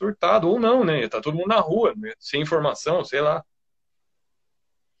surtado, ou não, né? Ia estar todo mundo na rua, né? Sem informação, sei lá.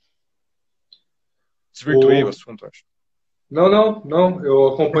 Desvirtuei o O... assunto, acho. Não, eu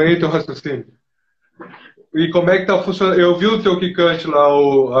acompanhei teu raciocínio. E como é que tá funcionando? Eu vi o teu Kikante lá,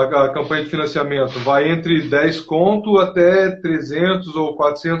 a campanha de financiamento. Vai entre 10 conto até 300 ou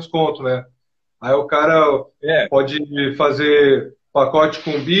 400 conto, né? Aí o cara É, pode fazer pacote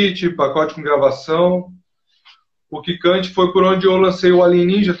com beat, pacote com gravação. O Kikante foi por onde eu lancei o Alien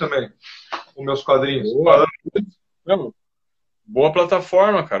Ninja também, com meus quadrinhos. boa. Não, boa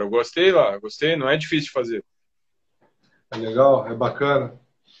plataforma, cara. Eu gostei lá, gostei, não é difícil de fazer. É legal, é bacana.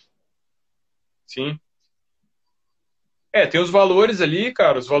 Sim. Tem os valores ali,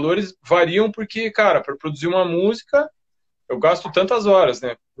 cara. Os valores variam porque, cara, para produzir uma música, eu gasto tantas horas,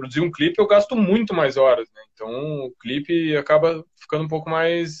 né? Produzir um clipe, eu gasto muito mais horas, né? Então, o clipe acaba ficando um pouco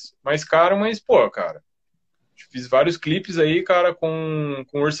mais caro, mas, pô, cara, fiz vários clipes aí, cara, com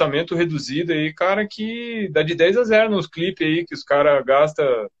orçamento reduzido aí, cara, que dá de 10 a 0 nos clipes aí, que os caras gastam.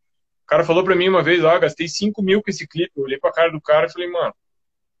 O cara falou pra mim uma vez, gastei 5 mil com esse clipe. Eu olhei pra cara do cara e falei, mano,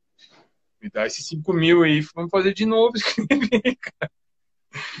 me dá esses 5 mil aí, vamos fazer de novo esse clipe.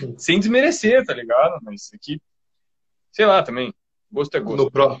 Sem desmerecer, tá ligado? Mas isso aqui, sei lá também. Gosto é gosto. No,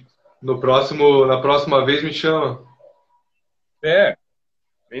 pró- no próximo, na próxima vez me chama. É,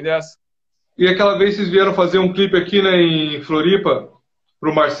 bem dessa. E aquela vez vocês vieram fazer um clipe aqui, né, em Floripa,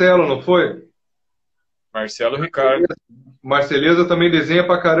 pro Marcelo, não foi? Marcelo Ricardo. Marceleza também desenha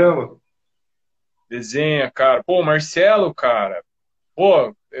pra caramba. Desenha, cara. Pô, Marcelo, cara.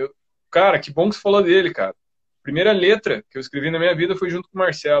 Pô, cara, que bom que você falou dele, cara. Primeira letra que eu escrevi na minha vida foi junto com o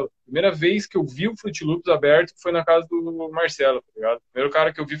Marcelo. Primeira vez que eu vi o Fruit Loops aberto foi na casa do Marcelo, tá ligado? Primeiro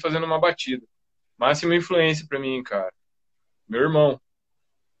cara que eu vi fazendo uma batida. Máxima influência pra mim, cara. Meu irmão.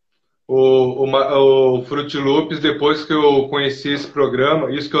 O Fruit Loops, depois que eu conheci esse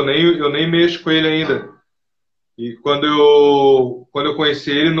programa, isso que eu nem mexo com ele ainda. E quando eu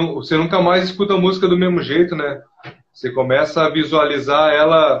conheci ele, você nunca mais escuta a música do mesmo jeito, né? Você começa a visualizar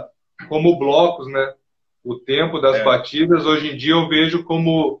ela como blocos, né? O tempo das É, batidas, hoje em dia eu vejo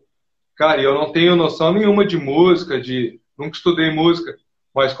como... Cara, eu não tenho noção nenhuma de música, nunca estudei música,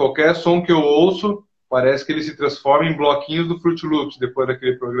 mas qualquer som que eu ouço, parece que ele se transforma em bloquinhos do Fruit Loops depois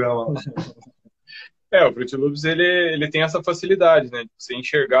daquele programa. o Fruit Loops ele tem essa facilidade, né? De você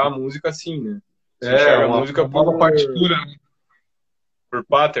enxergar a música assim, né? Você É, enxerga a uma música nova partitura, né? por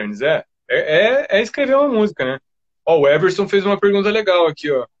patterns, é escrever uma música, né? Ó, o Everson fez uma pergunta legal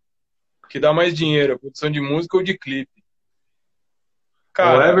aqui, ó. O que dá mais dinheiro, a produção de música ou de clipe? O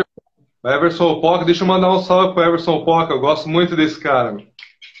Cara, Everson Opoca, deixa eu mandar um salve pro Everson Opoca, eu gosto muito desse cara. Meu.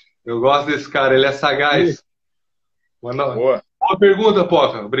 Eu gosto desse cara, ele é ih, sagaz. Manda... boa. Boa pergunta,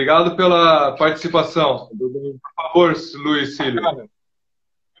 Poca. Obrigado pela participação. Por favor, Luis CILHO. Cara,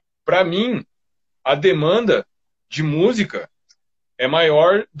 pra mim, a demanda de música é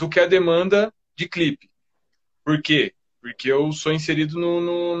maior do que a demanda de clipe. Por quê? Porque eu sou inserido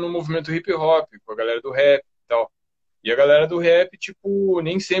no movimento hip hop, com a galera do rap e tal. E a galera do rap, tipo,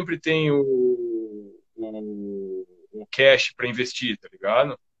 nem sempre tem o cash pra investir, tá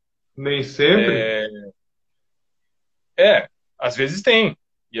ligado? Nem sempre? É, às vezes tem.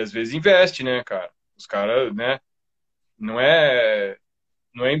 E às vezes investe, né, cara? Os caras, né? Não é,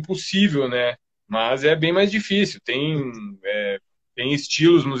 não é impossível, né? Mas é bem mais difícil. Tem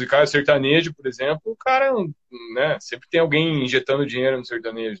estilos musicais, sertanejo, por exemplo, o cara, né? Sempre tem alguém injetando dinheiro no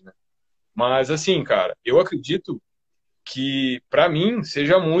sertanejo, né? Mas assim, cara, eu acredito que pra mim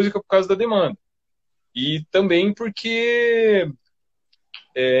seja a música por causa da demanda. E também porque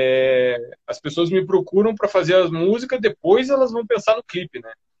as pessoas me procuram para fazer as músicas, depois elas vão pensar no clipe,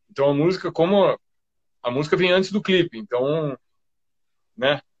 né? Então a música, como a música vem antes do clipe, então,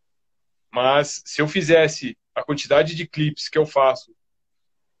 né? Mas se eu fizesse a quantidade de clipes que eu faço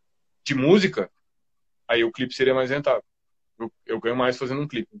de música, aí o clipe seria mais rentável. Eu ganho mais fazendo um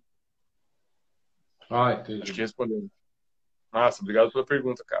clipe. Ah, Acho entendi. que respondendo. Massa, obrigado pela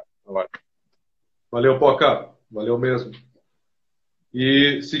pergunta, cara. Vai. Valeu, Poca. Valeu mesmo.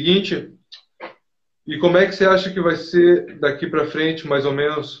 E seguinte, e como é que você acha que vai ser daqui para frente, mais ou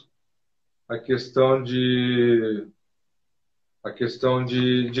menos, a questão de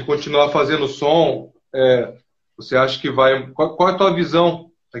de continuar fazendo som? Você acha que vai? Qual é a tua visão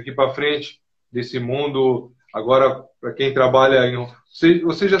daqui para frente desse mundo? Agora, para quem trabalha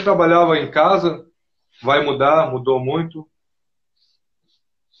você já trabalhava em casa? Vai mudar? Mudou muito?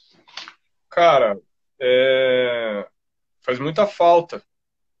 Cara, faz muita falta,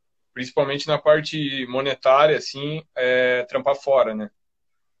 principalmente na parte monetária, assim, trampar fora, né?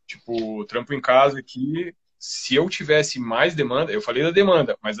 Tipo, trampo em casa aqui, se eu tivesse mais demanda, eu falei da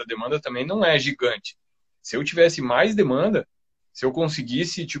demanda, mas a demanda também não é gigante. Se eu tivesse mais demanda, se eu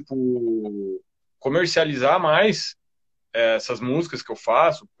conseguisse, tipo, comercializar mais essas músicas que eu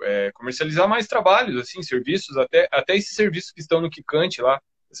faço, comercializar mais trabalhos, assim, serviços, até esses serviços que estão no Kikante lá,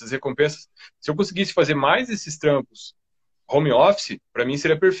 essas recompensas, se eu conseguisse fazer mais esses trampos home office, para mim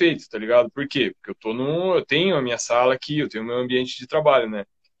seria perfeito, tá ligado? Por quê? Porque eu tenho a minha sala aqui, eu tenho o meu ambiente de trabalho, né?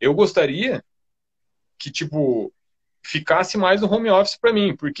 Eu gostaria que, tipo, ficasse mais no home office para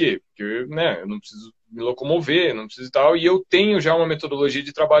mim. Por quê? Porque, né, eu não preciso me locomover, não preciso tal, e eu tenho já uma metodologia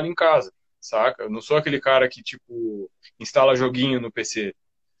de trabalho em casa, saca? Eu não sou aquele cara que, tipo, instala joguinho no PC,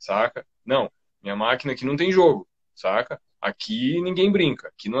 saca? Não, minha máquina aqui não tem jogo, saca? Aqui ninguém brinca,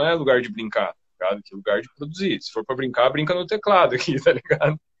 aqui não é lugar de brincar, tá ligado? Aqui é lugar de produzir. Se for para brincar, brinca no teclado aqui, tá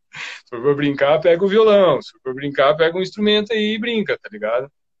ligado? Se for para brincar, pega o violão, se for para brincar, pega um instrumento aí e brinca, tá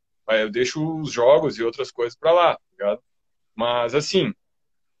ligado? Aí eu deixo os jogos e outras coisas para lá, tá ligado? Mas, assim,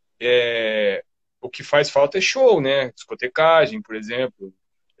 o que faz falta é show, né? Discotecagem, por exemplo.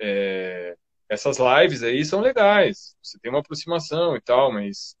 Essas lives aí são legais. Você tem uma aproximação e tal,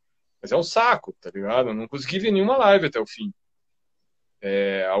 mas é um saco, tá ligado? Eu não consegui ver nenhuma live até o fim.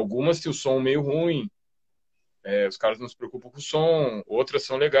 Algumas têm o som meio ruim, os caras não se preocupam com o som, outras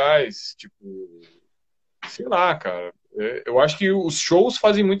são legais, tipo, sei lá, cara. Eu acho que os shows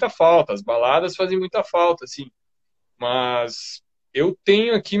fazem muita falta, as baladas fazem muita falta, assim. Mas eu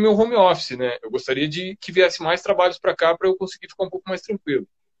tenho aqui meu home office, né? Eu gostaria de que viesse mais trabalhos para cá para eu conseguir ficar um pouco mais tranquilo.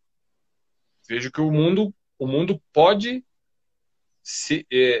 Vejo que o mundo pode se,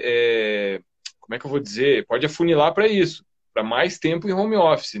 como é que eu vou dizer? Pode afunilar para isso, para mais tempo em home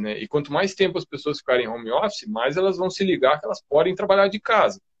office, né? E quanto mais tempo as pessoas ficarem em home office, mais elas vão se ligar que elas podem trabalhar de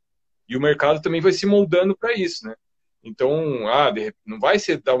casa. E o mercado também vai se moldando para isso, né? Então, não vai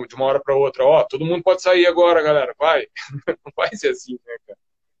ser de uma hora para outra, ó, todo mundo pode sair agora, galera, vai. Não vai ser assim, né, cara?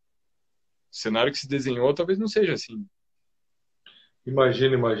 O cenário que se desenhou talvez não seja assim.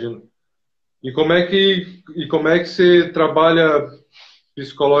 Imagino, imagino. E como é que você trabalha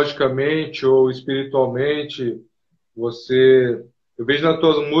psicologicamente ou espiritualmente? Eu vejo nas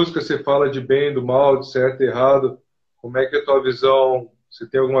tuas músicas você fala de bem, do mal, de certo e errado. Como é que é a tua visão? Você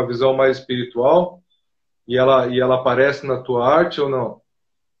tem alguma visão mais espiritual? E ela aparece na tua arte ou não?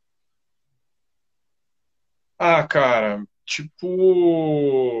 Cara,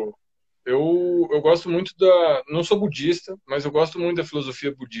 tipo, eu gosto muito da. Não sou budista, mas eu gosto muito da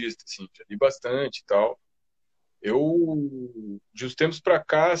filosofia budista, assim, já li bastante e tal. De uns tempos pra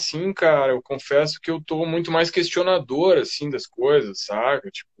cá, assim, cara, eu confesso que eu tô muito mais questionador, assim, das coisas, saca?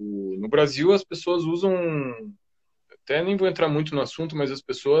 Tipo, no Brasil as pessoas usam. Até nem vou entrar muito no assunto, mas as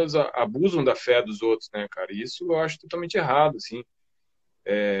pessoas abusam da fé dos outros, né, cara? E isso eu acho totalmente errado, assim.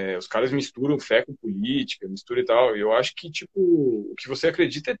 Os caras misturam fé com política, mistura e tal. E eu acho que, tipo, o que você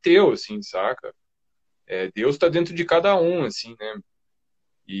acredita é teu, assim, saca? Deus tá dentro de cada um, assim, né?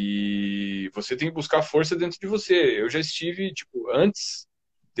 E você tem que buscar força dentro de você. Eu já estive, tipo, antes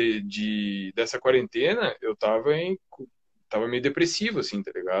dessa quarentena, tava meio depressivo, assim,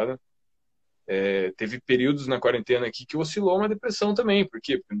 tá ligado? Teve períodos na quarentena aqui que oscilou uma depressão também. Por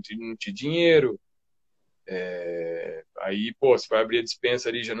quê? Porque não tinha dinheiro. Aí, pô, você vai abrir a despensa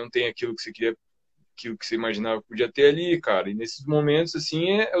ali, já não tem aquilo que você queria, aquilo que você imaginava que podia ter ali, cara. E nesses momentos,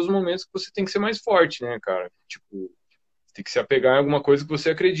 assim, é os momentos que você tem que ser mais forte, né, cara? Tipo, você tem que se apegar em alguma coisa que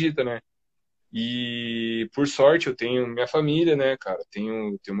você acredita, né? E, por sorte, eu tenho minha família, né, cara?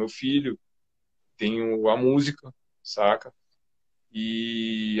 Tenho meu filho, tenho a música, saca?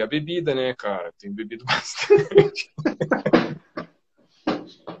 E a bebida, né, cara? Tenho bebido bastante.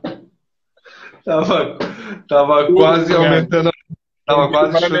 Tava, tava quase Cara, aumentando, tava bebido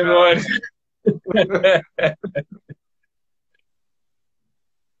quase para chorando. menores.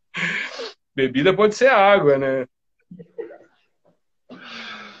 Bebida pode ser água, né?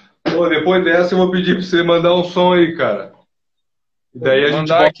 Pô, depois dessa eu vou pedir pra você mandar um som aí, cara. E daí Vou a gente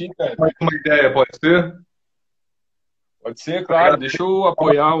mandar volta aqui, cara. com mais uma ideia, pode ser? Pode ser, claro. Deixa eu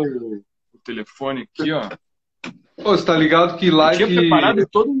apoiar o telefone aqui, ó. Pô, você tá ligado que Eu tinha live, preparado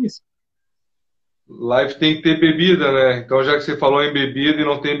todo um. live tem que ter bebida, né? Então já que você falou em bebida e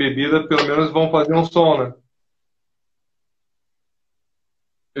não tem bebida, pelo menos vamos fazer um som, né?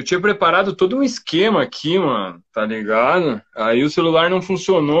 Eu tinha preparado todo um esquema aqui, mano, tá ligado? Aí o celular não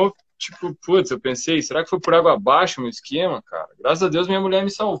funcionou. Tipo, putz, eu pensei, será que foi por água abaixo o meu esquema, cara? Graças a Deus minha mulher me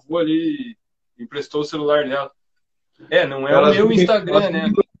salvou ali e emprestou o celular dela. Não é o Elas meu vivem, elas Instagram, né?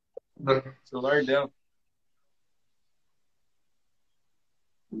 vivem, né? O celular dela.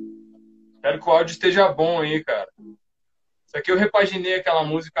 Espero que o áudio esteja bom aí, cara. Isso aqui eu repaginei aquela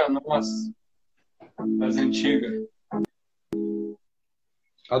música nossa, das antigas.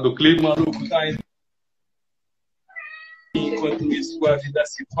 A do O clipe. maluco tá indo. Enquanto isso, a vida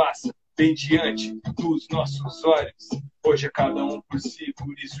se passa bem diante dos nossos olhos. Hoje é cada um por si,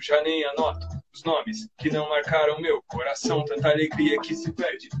 por isso já nem anoto os nomes que não marcaram meu coração. Tanta alegria que se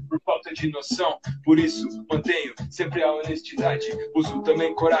perde por falta de noção. Por isso mantenho sempre a honestidade. Uso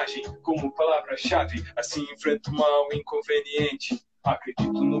também coragem como palavra-chave. Assim enfrento o mal inconveniente.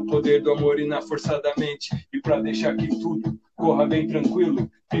 Acredito no poder do amor e na força da mente. E pra deixar que tudo corra bem tranquilo,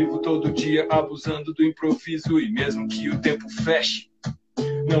 vivo todo dia abusando do improviso. E mesmo que o tempo feche,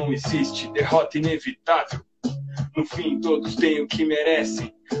 não existe derrota inevitável. No fim, todos têm o que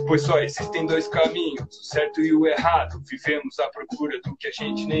merecem, pois só existem dois caminhos, o certo e o errado. Vivemos à procura do que a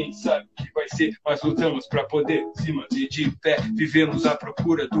gente nem sabe o que vai ser, mas lutamos para poder se manter de pé. Vivemos à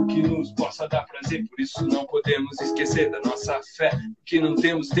procura do que nos possa dar prazer, por isso não podemos esquecer da nossa fé, porque não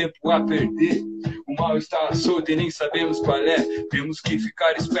temos tempo a perder. O mal está à solta e nem sabemos qual é. Temos que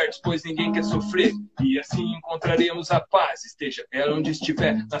ficar espertos, pois ninguém quer sofrer. E assim encontraremos a paz, esteja ela onde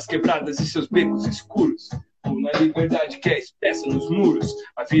estiver, nas quebradas e seus becos escuros, ou na liberdade que é espessa nos muros.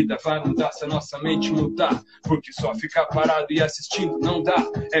 A vida vai mudar se a nossa mente mudar, porque só ficar parado e assistindo não dá.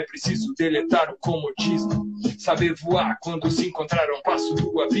 É preciso deletar o comodismo, saber voar quando se encontrar a um passo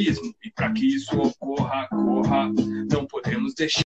do abismo. E para que isso ocorra, não podemos deixar